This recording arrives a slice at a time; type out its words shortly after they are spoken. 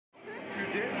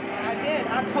it.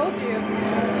 I told you.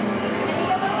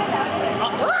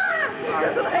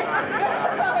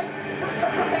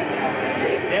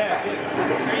 Yeah.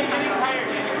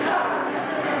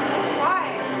 Why?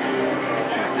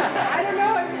 I don't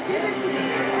know. It was given to me.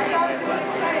 I got really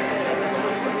excited.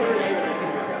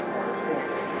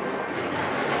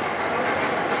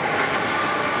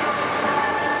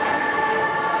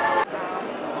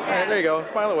 Alright, there you go.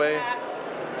 Smile away.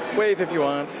 Wave if you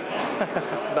want.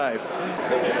 Nice.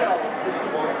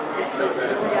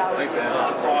 Thanks, man.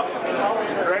 That's awesome. You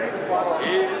ready?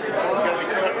 Yeah. You're gonna be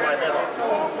cutting my head off.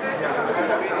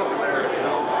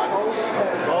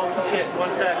 Oh shit,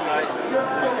 one second, guys.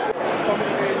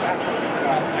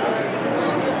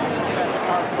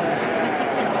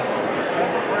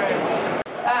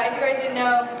 If you guys didn't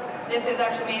know, this is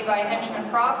actually made by Henchman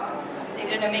Props. They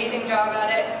did an amazing job at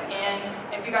it, and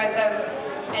if you guys have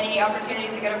any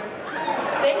opportunities to get a...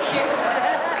 Thank you.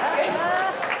 If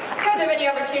you guys have any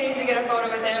opportunities to get a photo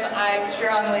with him, I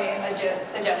strongly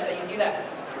suggest that you do that.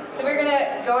 So we're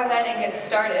gonna go ahead and get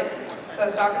started. So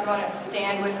Stalker's gonna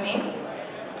stand with me.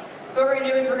 So what we're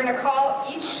gonna do is we're gonna call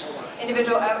each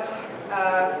individual out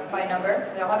by number,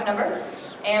 because they all have a number.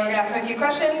 And we're gonna ask them a few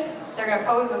questions. They're gonna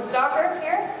pose with Stalker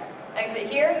here, exit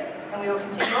here, and we will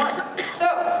continue on. So,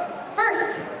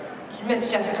 first, Miss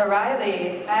Jessica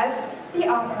Riley as the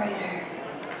operator.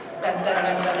 Dun, dun,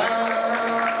 dun, dun, dun.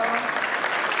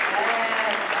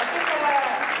 Yes, Jessica.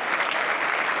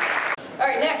 All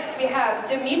right, next we have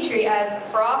Dimitri as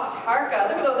Frost Harka.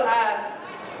 Look at those abs.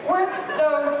 Work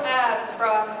those abs,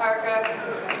 Frost Harka.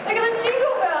 Look at the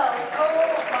jingle bells. Oh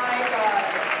my God.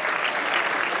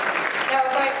 Now,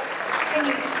 can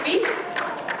you speak?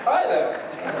 Hi there.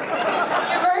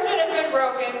 Your version has been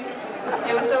broken.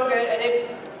 It was so good, and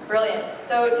brilliant.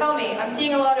 So tell me, I'm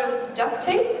seeing a lot of duct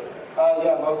tape?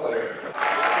 Yeah, mostly. Oh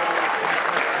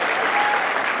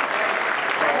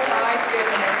my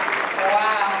goodness.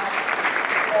 Wow.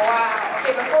 Wow.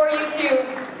 Okay, before you two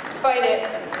fight it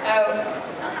out,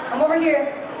 I'm over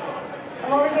here.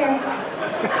 I'm over here.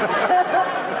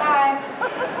 Hi.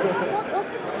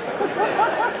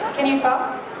 Can you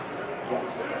talk? Yes.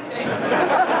 Okay. I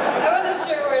wasn't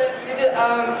sure where to do this.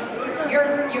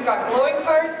 You've got glowing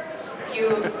parts.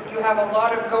 You have a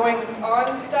lot of going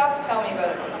on stuff. Tell me about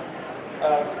it.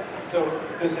 So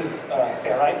this is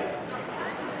ferrite.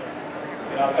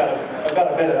 You know, I've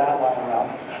got a bit of that lying around.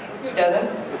 Who doesn't?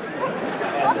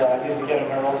 And I needed to get a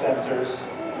neural sensors.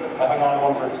 I hung on to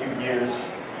one for a few years,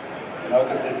 you know,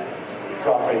 because the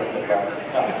drop rate's a bit low.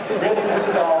 Really,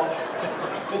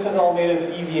 this is all made of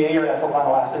EVA or ethyl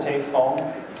vinyl acetate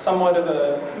foam. Somewhat of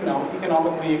a, you know,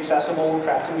 economically accessible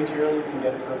crafting material. You can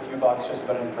get it for a few bucks just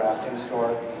about in a crafting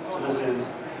store. So this is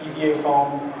EVA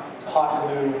foam, hot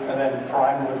glue, and then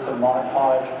primed with some Mod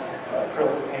Podge,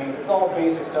 acrylic paint. It's all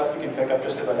basic stuff you can pick up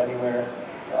just about anywhere.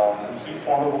 Some heat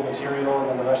formable material, and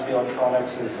then the rest of the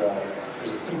electronics is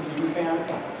there's a CPU fan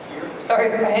here.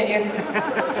 Sorry, I hit you.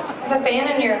 There's a fan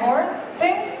in your horn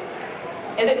thing?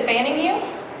 Is it fanning you?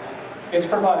 It's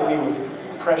provided me with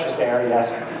precious air, yes.